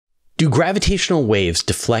Do gravitational waves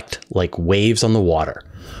deflect like waves on the water?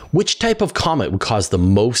 Which type of comet would cause the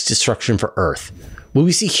most destruction for Earth? Will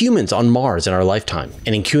we see humans on Mars in our lifetime?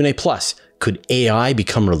 And in Q&A Plus, could AI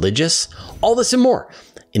become religious? All this and more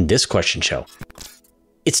in this question show.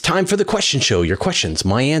 It's time for the question show. Your questions,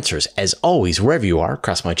 my answers. As always, wherever you are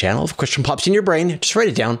across my channel, if a question pops in your brain, just write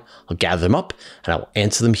it down. I'll gather them up and I will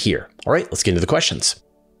answer them here. All right, let's get into the questions.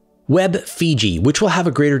 Web Fiji, which will have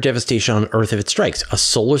a greater devastation on Earth if it strikes? A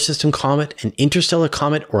solar system comet, an interstellar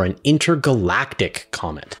comet, or an intergalactic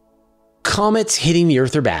comet? Comets hitting the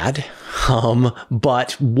Earth are bad,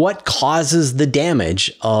 but what causes the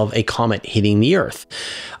damage of a comet hitting the Earth?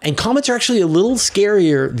 And comets are actually a little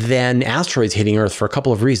scarier than asteroids hitting Earth for a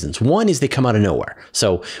couple of reasons. One is they come out of nowhere.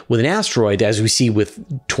 So with an asteroid, as we see with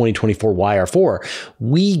 2024 YR4,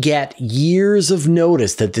 we get years of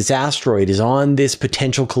notice that this asteroid is on this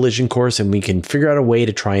potential collision course, and we can figure out a way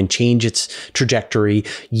to try and change its trajectory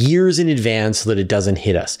years in advance so that it doesn't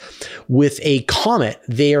hit us. With a comet,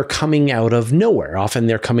 they are coming out of nowhere. Often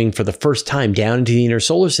they're coming for the first time down into the inner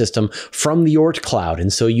solar system from the Oort cloud.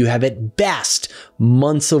 And so you have at best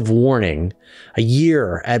months of warning, a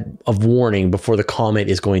year of warning before the comet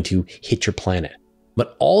is going to hit your planet.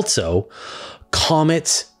 But also,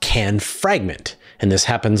 comets can fragment. And this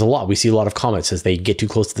happens a lot. We see a lot of comets as they get too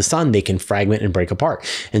close to the sun, they can fragment and break apart.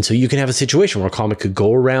 And so you can have a situation where a comet could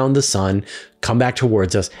go around the sun, come back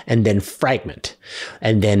towards us, and then fragment.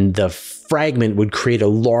 And then the fragment would create a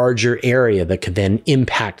larger area that could then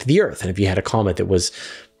impact the Earth. And if you had a comet that was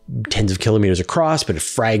tens of kilometers across, but it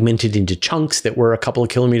fragmented into chunks that were a couple of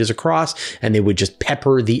kilometers across, and they would just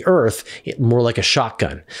pepper the Earth more like a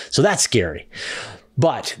shotgun. So that's scary.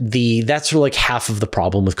 But that's sort of like half of the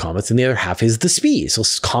problem with comets, and the other half is the speed. So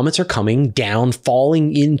comets are coming down,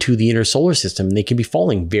 falling into the inner solar system, and they can be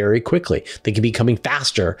falling very quickly. They can be coming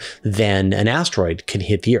faster than an asteroid can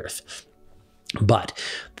hit the Earth. But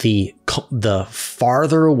the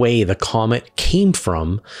farther away the comet came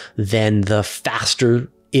from, then the faster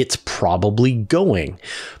it's probably going.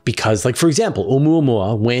 Because, like, for example,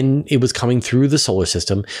 Oumuamua, when it was coming through the solar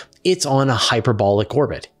system, it's on a hyperbolic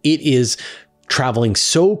orbit. It is traveling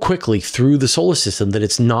so quickly through the solar system that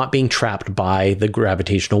it's not being trapped by the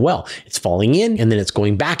gravitational well. It's falling in and then it's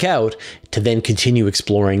going back out to then continue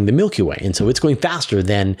exploring the Milky Way. And so it's going faster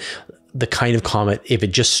than the kind of comet if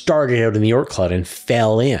it just started out in the Oort cloud and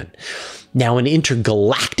fell in. Now, an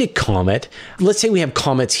intergalactic comet, let's say we have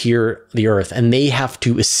comets here, the Earth, and they have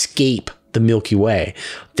to escape the Milky Way,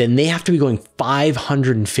 then they have to be going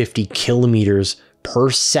 550 kilometers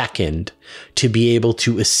per second to be able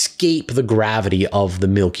to escape the gravity of the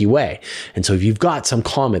Milky Way. And so if you've got some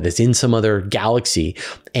comet that's in some other galaxy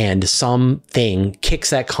and something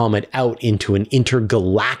kicks that comet out into an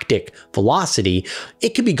intergalactic velocity, it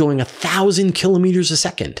could be going 1,000 kilometers a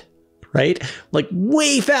second. Right? Like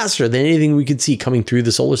way faster than anything we could see coming through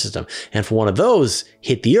the solar system. And if one of those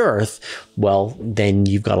hit the Earth, well, then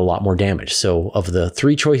you've got a lot more damage. So of the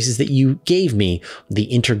three choices that you gave me,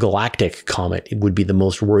 the intergalactic comet would be the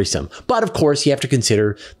most worrisome. But of course, you have to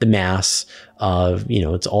consider the mass.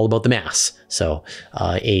 It's all about the mass. So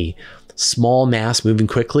a small mass moving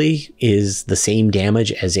quickly is the same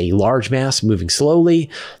damage as a large mass moving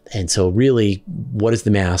slowly. And so really, what is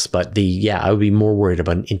the mass? But I would be more worried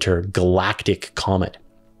about an intergalactic comet.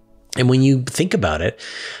 And when you think about it,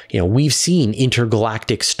 we've seen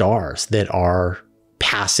intergalactic stars that are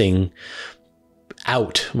passing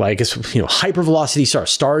out, well, I guess, hypervelocity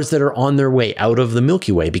stars that are on their way out of the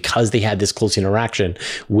Milky Way because they had this close interaction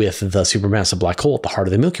with the supermassive black hole at the heart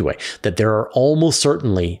of the Milky Way, that there are almost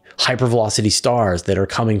certainly hypervelocity stars that are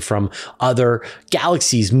coming from other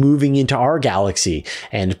galaxies moving into our galaxy,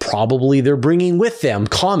 and probably they're bringing with them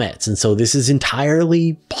comets. And so this is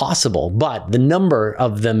entirely possible, but the number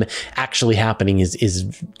of them actually happening is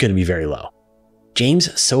going to be very low. James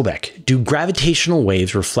Sobek, do gravitational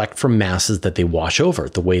waves reflect from masses that they wash over,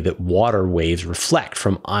 the way that water waves reflect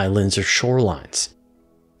from islands or shorelines?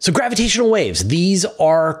 So gravitational waves, these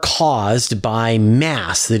are caused by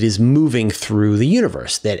mass that is moving through the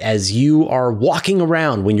universe, that as you are walking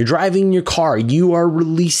around, when you're driving in your car, you are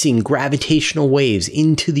releasing gravitational waves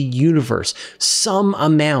into the universe. Some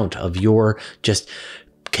amount of your just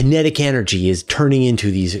kinetic energy is turning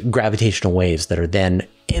into these gravitational waves that are then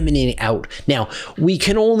emanating out. Now, we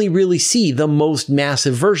can only really see the most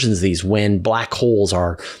massive versions of these when black holes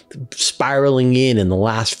are spiraling in the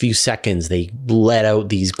last few seconds. They let out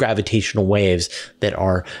these gravitational waves that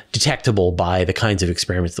are detectable by the kinds of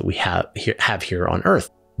experiments that we have here on Earth.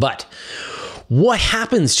 But what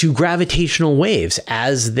happens to gravitational waves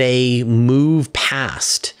as they move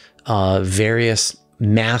past various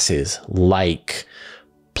masses like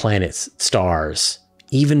planets, stars,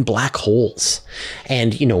 even black holes.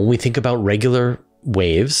 And, when we think about regular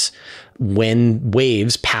waves, when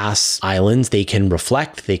waves pass islands, they can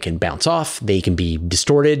reflect, they can bounce off, they can be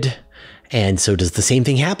distorted. And so does the same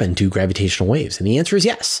thing happen to gravitational waves? And the answer is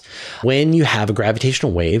yes. When you have a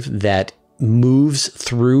gravitational wave that moves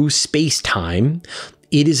through space-time,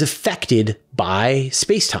 it is affected by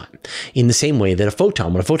space-time in the same way that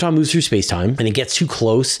when a photon moves through space-time and it gets too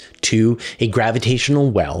close to a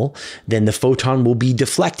gravitational well, then the photon will be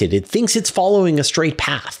deflected. It thinks it's following a straight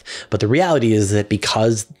path, but the reality is that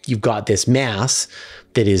because you've got this mass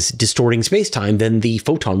that is distorting space-time, then the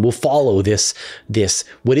photon will follow this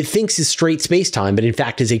what it thinks is straight space-time, but in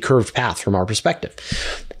fact is a curved path from our perspective.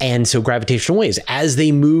 And so gravitational waves, as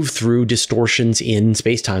they move through distortions in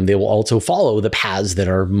space-time, they will also follow the paths that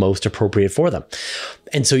are most appropriate for them.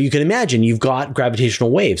 And so you can imagine you've got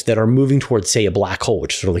gravitational waves that are moving towards, say, a black hole,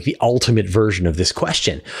 which is sort of like the ultimate version of this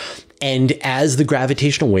question. And as the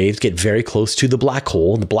gravitational waves get very close to the black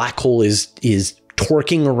hole is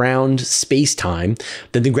torquing around space-time,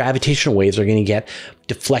 then the gravitational waves are going to get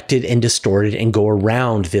deflected and distorted and go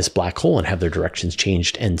around this black hole and have their directions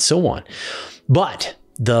changed and so on. But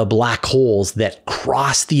the black holes that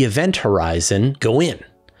cross the event horizon go in,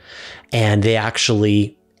 and they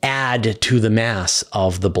actually add to the mass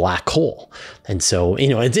of the black hole. And so,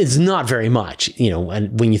 it's not very much,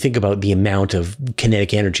 and when you think about the amount of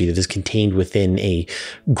kinetic energy that is contained within a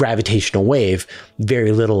gravitational wave,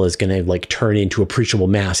 very little is going to turn into appreciable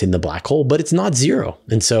mass in the black hole, but it's not zero.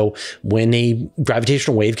 And so when a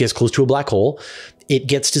gravitational wave gets close to a black hole, it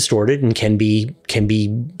gets distorted and can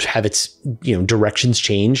have its directions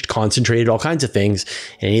changed, concentrated, all kinds of things,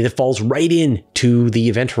 and any that falls right into the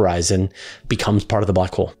event horizon becomes part of the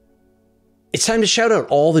black hole. It's time to shout out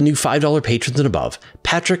all the new $5 patrons and above: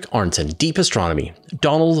 Patrick Arnson, Deep Astronomy,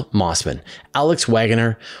 Donald Mossman, Alex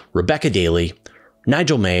Wagoner, Rebecca Daly,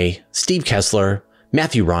 Nigel May, Steve Kessler,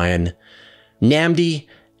 Matthew Ryan, Namdi,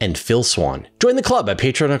 and Phil Swan. Join the club at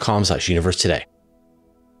patreon.com/universetoday.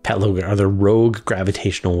 Pat Logan, are there rogue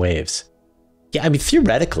gravitational waves? Yeah,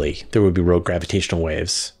 theoretically, there would be rogue gravitational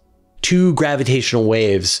waves. Two gravitational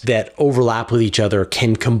waves that overlap with each other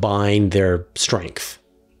can combine their strength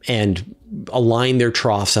and align their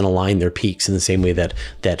troughs and align their peaks in the same way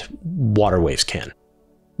that water waves can.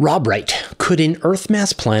 Rob Wright, could an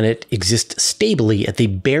Earth-mass planet exist stably at the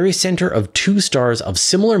barycenter of two stars of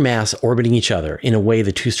similar mass orbiting each other in a way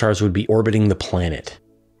the two stars would be orbiting the planet?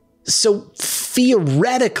 So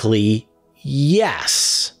theoretically,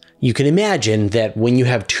 yes. You can imagine that when you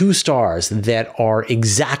have two stars that are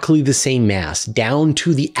exactly the same mass, down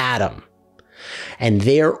to the atom, and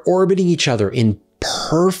they are orbiting each other in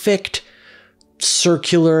perfect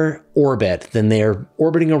circular orbit, then they're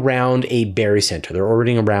orbiting around a barycenter. They're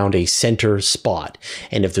orbiting around a center spot.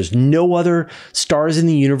 And if there's no other stars in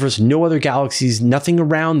the universe, no other galaxies, nothing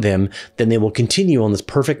around them, then they will continue on this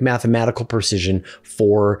perfect mathematical precision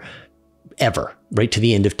forever, right to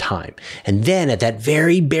the end of time. And then at that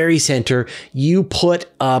very barycenter, you put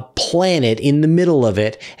a planet in the middle of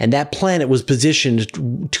it, and that planet was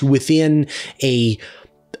positioned to within a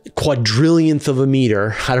quadrillionth of a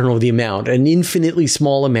meter, I don't know the amount, an infinitely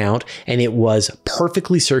small amount, and it was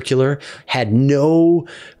perfectly circular, had no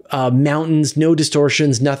mountains, no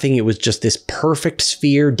distortions, nothing. It was just this perfect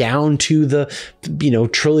sphere down to the,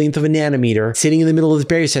 trillionth of a nanometer sitting in the middle of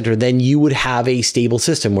the barycenter. Then you would have a stable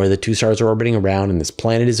system where the two stars are orbiting around and this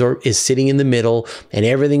planet is sitting in the middle and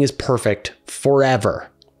everything is perfect forever.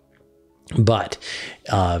 But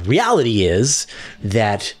reality is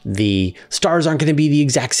that the stars aren't going to be the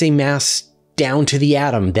exact same mass down to the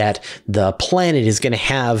atom, that the planet is going to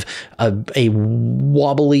have a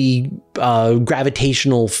wobbly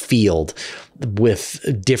gravitational field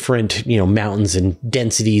with different, mountains and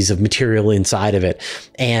densities of material inside of it.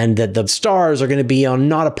 And that the stars are going to be on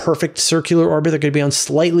not a perfect circular orbit. They're going to be on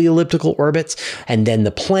slightly elliptical orbits. And then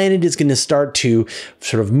the planet is going to start to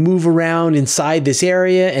sort of move around inside this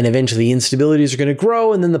area. And eventually the instabilities are going to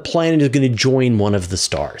grow. And then the planet is going to join one of the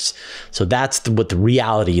stars. So that's what the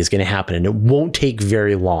reality is going to happen. And it won't take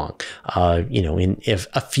very long. If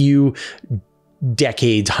a few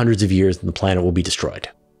decades, hundreds of years, the planet will be destroyed.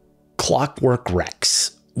 Clockwork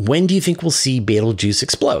Rex. When do you think we'll see Betelgeuse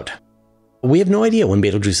explode? We have no idea when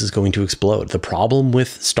Betelgeuse is going to explode. The problem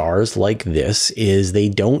with stars like this is they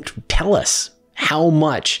don't tell us how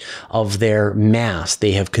much of their mass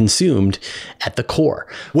they have consumed at the core.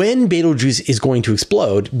 When Betelgeuse is going to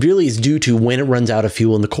explode really is due to when it runs out of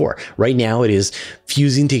fuel in the core. Right now it is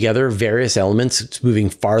fusing together various elements. It's moving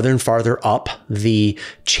farther and farther up the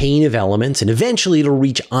chain of elements, and eventually it'll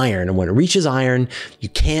reach iron. And when it reaches iron, you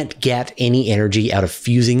can't get any energy out of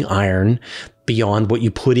fusing iron beyond what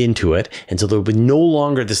you put into it. And so there will be no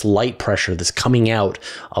longer this light pressure that's coming out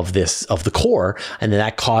of the core. And then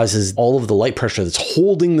that causes all of the light pressure that's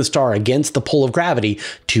holding the star against the pull of gravity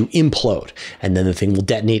to implode. And then the thing will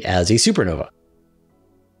detonate as a supernova.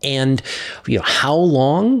 And how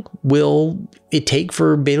long will it take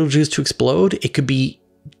for Betelgeuse to explode? It could be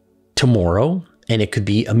tomorrow, and it could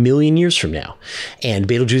be 1,000,000 years from now. And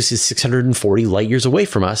Betelgeuse is 640 light years away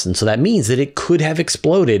from us. And so that means that it could have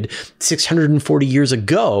exploded 640 years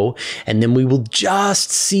ago. And then we will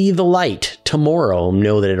just see the light tomorrow and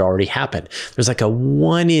know that it already happened. There's like a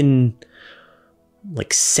 1 in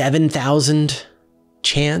 7,000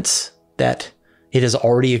 chance that it has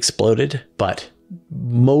already exploded, but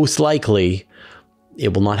most likely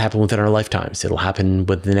it will not happen within our lifetimes. It'll happen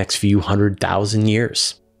within the next few 100,000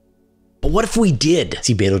 years. But what if we did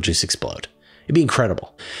see Betelgeuse explode? It'd be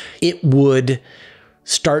incredible. It would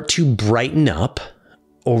start to brighten up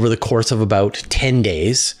over the course of about 10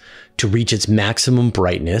 days to reach its maximum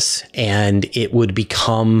brightness, and it would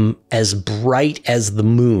become as bright as the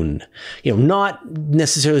moon. Not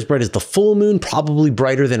necessarily as bright as the full moon, probably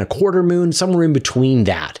brighter than a quarter moon, somewhere in between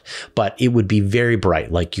that. But it would be very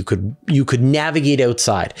bright, like you could navigate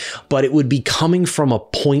outside, but it would be coming from a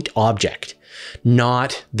point object,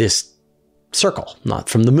 not this circle, not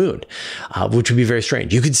from the moon, which would be very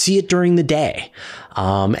strange. You could see it during the day,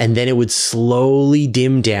 and then it would slowly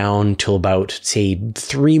dim down till about, say,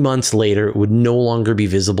 3 months later. It would no longer be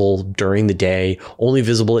visible during the day, only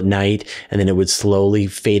visible at night, and then it would slowly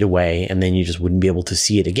fade away, and then you just wouldn't be able to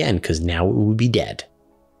see it again because now it would be dead.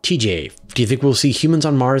 TJ, do you think we'll see humans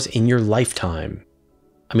on Mars in your lifetime?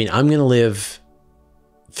 I mean, I'm going to live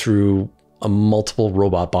through multiple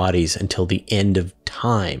robot bodies until the end of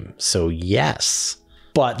time. So yes.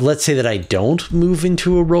 But let's say that I don't move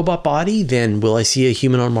into a robot body, then will I see a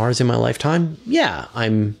human on Mars in my lifetime? Yeah,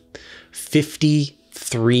 I'm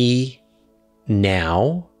 53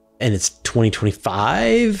 now and it's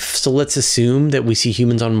 2025. So let's assume that we see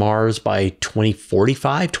humans on Mars by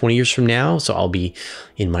 2045, 20 years from now. So I'll be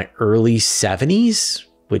in my early 70s,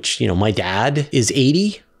 which, my dad is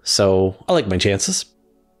 80. So I like my chances.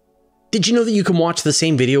 Did you know that you can watch the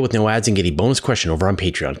same video with no ads and get a bonus question over on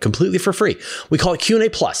Patreon completely for free? We call it Q&A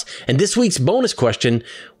Plus. And this week's bonus question,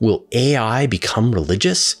 will AI become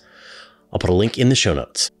religious? I'll put a link in the show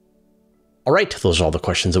notes. All right, those are all the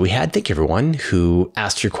questions that we had. Thank you, everyone who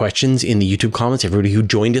asked your questions in the YouTube comments, everybody who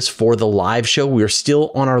joined us for the live show. We are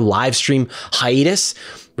still on our live stream hiatus,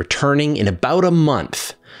 returning in about a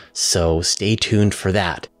month. So stay tuned for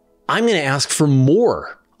that. I'm going to ask for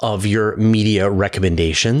more of your media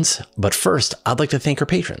recommendations. But first, I'd like to thank our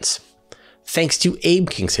patrons. Thanks to Abe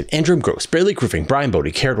Kingston, Andrew Gross, Barely Roofing, Brian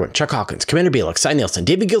Bodie, Caradwin, Chuck Hawkins, Commander Balick, Cy Nelson,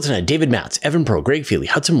 David Gilton, David Matz, Evan Pro, Greg Feely,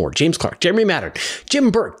 Hudson Moore, James Clark, Jeremy Mattern, Jim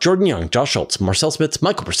Burke, Jordan Young, Josh Schultz, Marcel Spitz,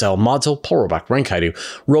 Michael Purcell, Modzo, Paul Roback, Ryan Kaidu,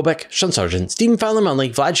 Robeck, Sean Sargent, Stephen Fowler Munley,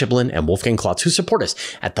 Vlad Shiplin, and Wolfgang Klotz, who support us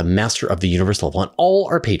at the Master of the Universe level. And all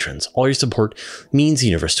our patrons, all your support means the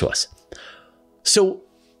universe to us. So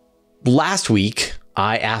last week,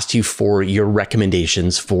 I asked you for your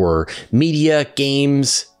recommendations for media,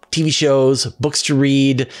 games, TV shows, books to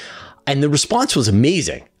read, and the response was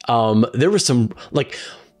amazing. There was some like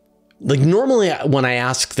normally when I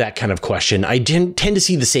ask that kind of question, I tend to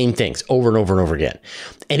see the same things over and over and over again.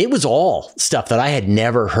 And it was all stuff that I had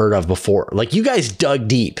never heard of before. Like, you guys dug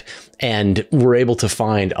deep and were able to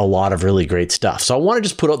find a lot of really great stuff. So I want to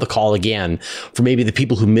just put out the call again for maybe the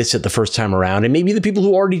people who missed it the first time around and maybe the people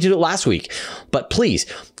who already did it last week. But please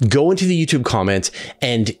go into the YouTube comments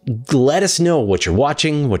and let us know what you're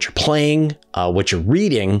watching, what you're playing, what you're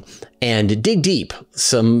reading, and dig deep.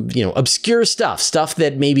 Some, obscure stuff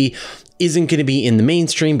that maybe isn't going to be in the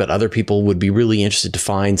mainstream, but other people would be really interested to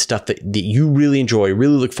find stuff that you really enjoy,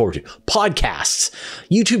 really look forward to. Podcasts,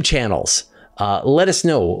 YouTube channels. Let us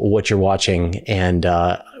know what you're watching, and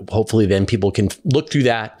hopefully then people can look through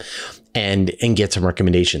that and get some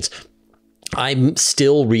recommendations. I'm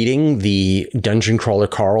still reading the Dungeon Crawler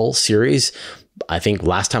Carl series. I think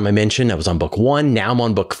last time I mentioned I was on book 1. Now I'm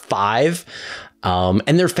on book 5.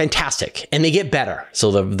 And they're fantastic and they get better.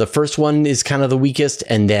 So the first one is kind of the weakest,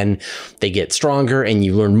 and then they get stronger and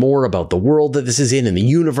you learn more about the world that this is in and the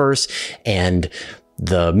universe. And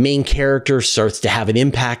the main character starts to have an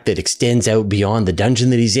impact that extends out beyond the dungeon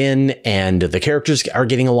that he's in, and the characters are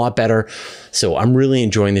getting a lot better. So I'm really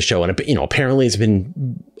enjoying the show. And, you know, apparently it's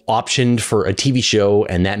been optioned for a TV show,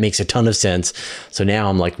 and that makes a ton of sense. So now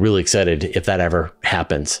I'm like really excited if that ever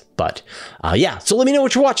happens. But yeah, so let me know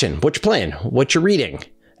what you're watching, what you're playing, what you're reading,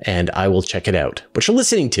 and I will check it out, what you're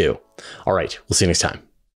listening to. All right, we'll see you next time.